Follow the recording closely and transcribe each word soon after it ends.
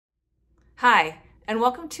Hi, and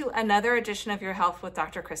welcome to another edition of Your Health with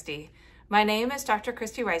Dr. Christy. My name is Dr.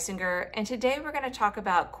 Christy Reisinger, and today we're going to talk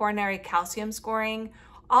about coronary calcium scoring,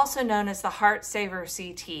 also known as the Heart Saver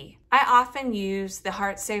CT. I often use the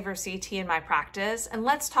Heart Saver CT in my practice, and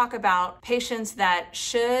let's talk about patients that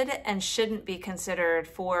should and shouldn't be considered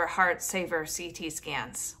for Heart Saver CT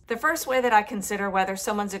scans. The first way that I consider whether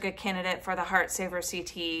someone's a good candidate for the Heart Saver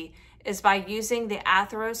CT is by using the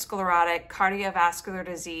Atherosclerotic cardiovascular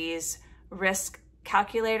disease risk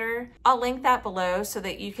calculator. I'll link that below so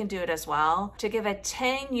that you can do it as well to give a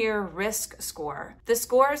 10-year risk score. The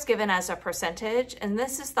score is given as a percentage, and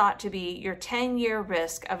this is thought to be your 10-year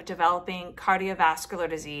risk of developing cardiovascular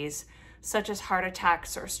disease, such as heart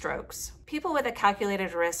attacks or strokes. People with a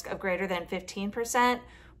calculated risk of greater than 15%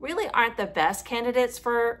 really aren't the best candidates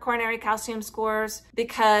for coronary calcium scores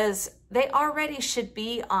because they already should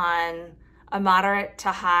be on a moderate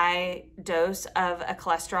to high dose of a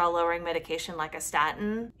cholesterol lowering medication like a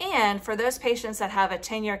statin. And for those patients that have a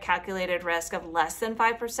 10-year calculated risk of less than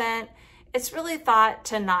 5%, it's really thought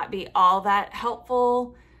to not be all that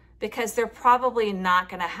helpful because they're probably not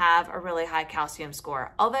going to have a really high calcium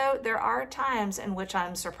score, although there are times in which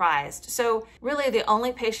I'm surprised. So really the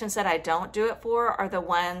only patients that I don't do it for are the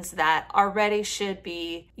ones that already should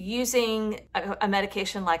be using a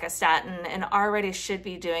medication like a statin and already should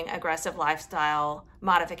be doing aggressive lifestyle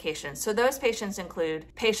modifications. So those patients include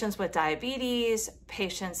patients with diabetes,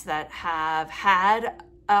 patients that have had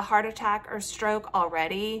a heart attack or stroke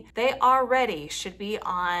already. They already should be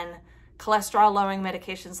on cholesterol lowering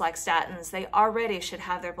medications like statins. They already should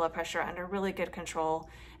have their blood pressure under really good control,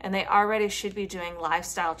 and they already should be doing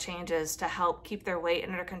lifestyle changes to help keep their weight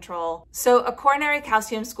under control. So a coronary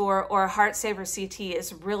calcium score or a Heart Saver CT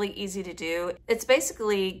is really easy to do. It's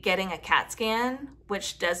basically getting a CAT scan,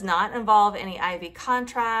 which does not involve any IV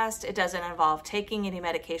contrast. It doesn't involve taking any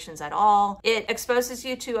medications at all. It exposes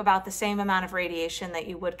you to about the same amount of radiation that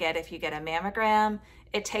you would get if you get a mammogram.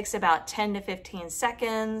 It takes about 10 to 15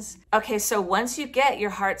 seconds. Okay, so once you get your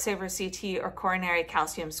Heart Saver CT or coronary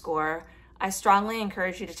calcium score, I strongly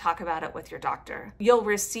encourage you to talk about it with your doctor. You'll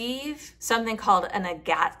receive something called an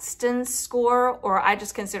Agatston score, or I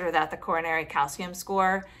just consider that the coronary calcium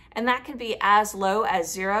score, and that can be as low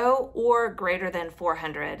as 0 or greater than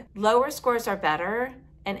 400. Lower scores are better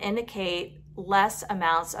and indicate less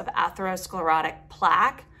amounts of atherosclerotic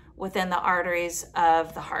plaque within the arteries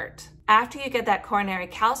of the heart. After you get that coronary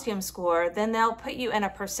calcium score, then they'll put you in a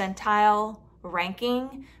percentile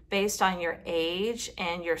ranking based on your age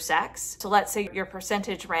and your sex. So let's say your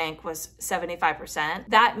percentage rank was 75%.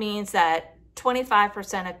 That means that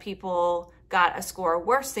 25% of people got a score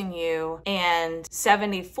worse than you and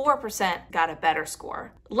 74% got a better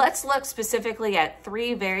score. Let's look specifically at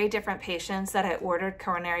 3 very different patients that I ordered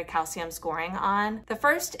coronary calcium scoring on. The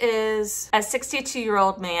first is a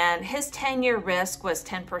 62-year-old man. His 10-year risk was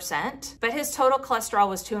 10%, but his total cholesterol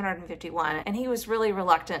was 251, and he was really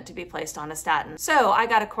reluctant to be placed on a statin. So I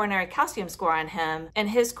got a coronary calcium score on him, and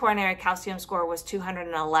his coronary calcium score was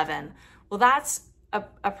 211. Well, that's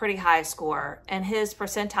a pretty high score, and his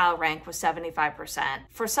percentile rank was 75%.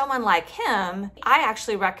 For someone like him, I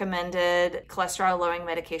actually recommended cholesterol lowering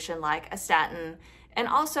medication like a statin. And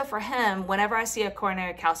also for him, whenever I see a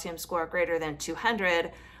coronary calcium score greater than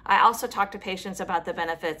 200, I also talk to patients about the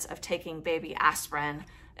benefits of taking baby aspirin,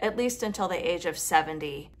 at least until the age of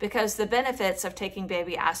 70, because the benefits of taking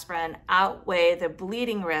baby aspirin outweigh the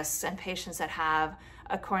bleeding risks in patients that have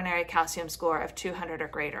a coronary calcium score of 200 or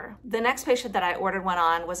greater. The next patient that I ordered one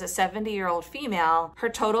on was a 70-year-old female. Her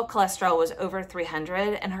total cholesterol was over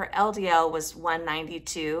 300 and her LDL was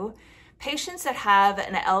 192. Patients that have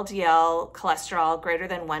an LDL cholesterol greater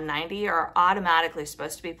than 190 are automatically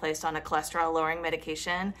supposed to be placed on a cholesterol lowering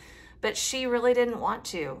medication, but she really didn't want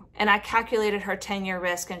to. And I calculated her 10-year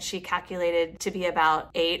risk, and she calculated to be about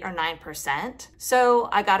 8 or 9%. So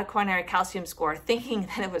I got a coronary calcium score thinking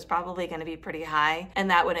that it was probably going to be pretty high, and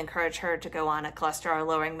that would encourage her to go on a cholesterol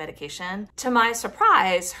lowering medication. To my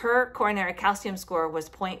surprise, her coronary calcium score was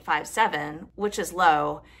 0.57, which is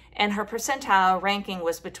low, and her percentile ranking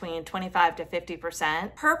was between 25 to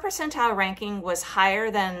 50%. Her percentile ranking was higher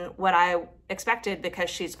than what I expected because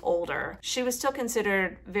she's older. She was still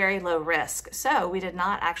considered very low risk, so we did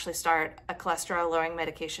not actually start a cholesterol lowering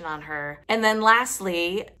medication on her. And then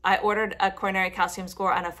lastly, I ordered a coronary calcium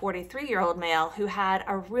score on a 43-year-old male who had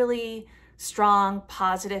a really strong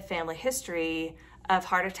positive family history of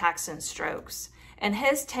heart attacks and strokes. And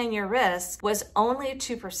his 10-year risk was only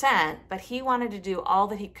 2%, but he wanted to do all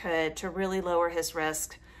that he could to really lower his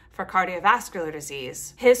risk for cardiovascular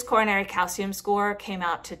disease. His coronary calcium score came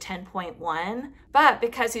out to 10.1, but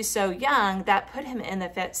because he's so young, that put him in the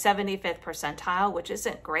 75th percentile, which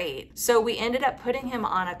isn't great. So we ended up putting him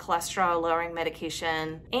on a cholesterol-lowering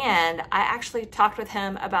medication, and I actually talked with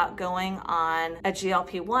him about going on a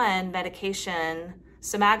GLP-1 medication,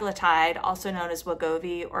 semaglutide, also known as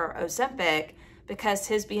Wegovy or Ozempic, because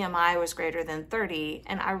his BMI was greater than 30,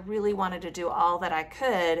 and I really wanted to do all that I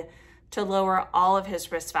could to lower all of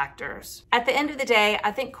his risk factors. At the end of the day,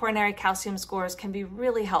 I think coronary calcium scores can be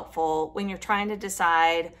really helpful when you're trying to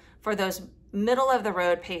decide for those middle of the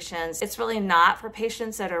road patients. It's really not for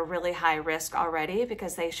patients that are really high risk already,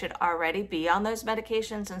 because they should already be on those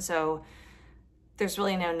medications, and so there's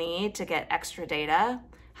really no need to get extra data.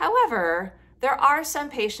 However, there are some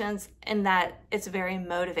patients in that it's very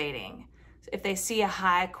motivating. If they see a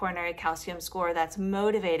high coronary calcium score, that's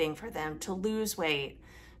motivating for them to lose weight,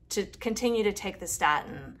 to continue to take the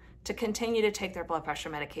statin, to continue to take their blood pressure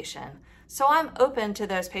medication. So I'm open to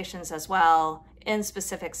those patients as well in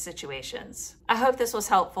specific situations. I hope this was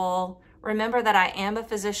helpful. Remember that I am a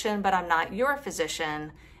physician, but I'm not your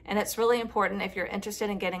physician. And it's really important, if you're interested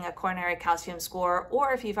in getting a coronary calcium score,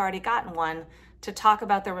 or if you've already gotten one, to talk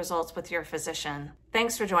about the results with your physician.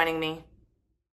 Thanks for joining me.